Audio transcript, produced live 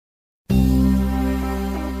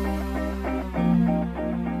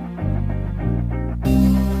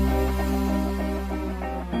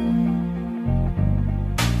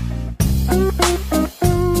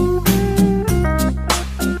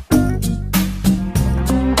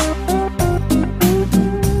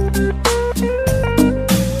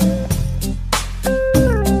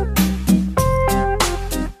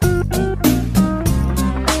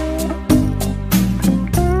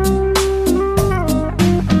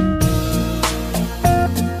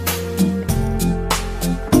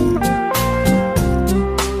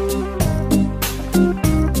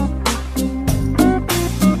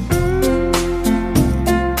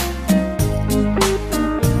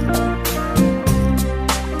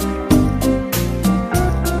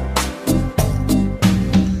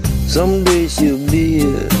Someday she'll be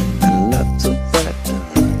here, and that's a fact.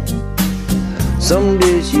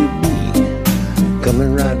 Someday she'll be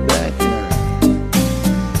coming right back.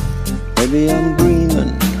 Maybe I'm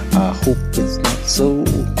dreaming, I hope it's not so,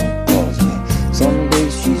 'cause someday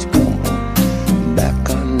she's coming back,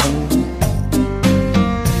 I know.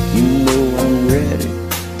 You know I'm ready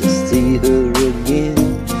to see her again,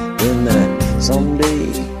 and that someday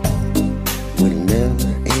will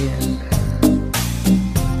never end.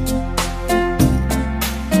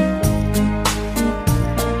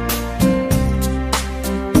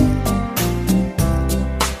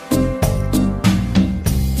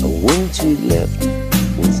 When she left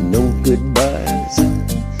with no goodbyes,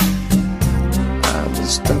 I was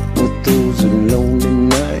stuck with those lonely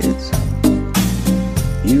nights.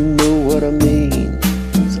 You know what I mean,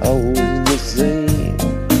 it's always the same.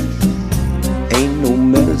 Ain't no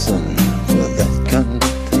medicine for that kind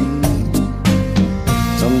of pain.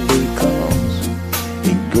 Someday comes,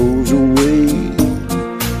 it goes away,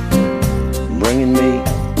 bringing me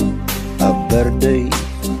a better day.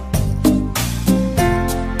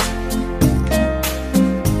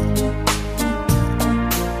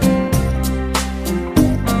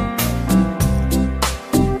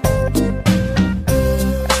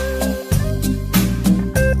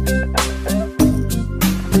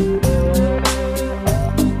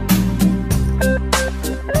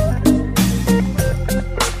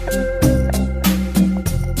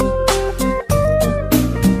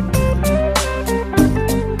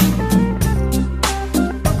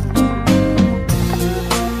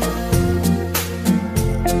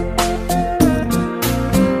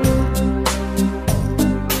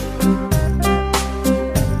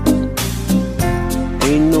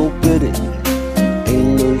 Ain't no pity,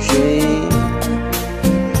 ain't no shame.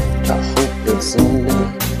 I hope that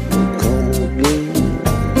someday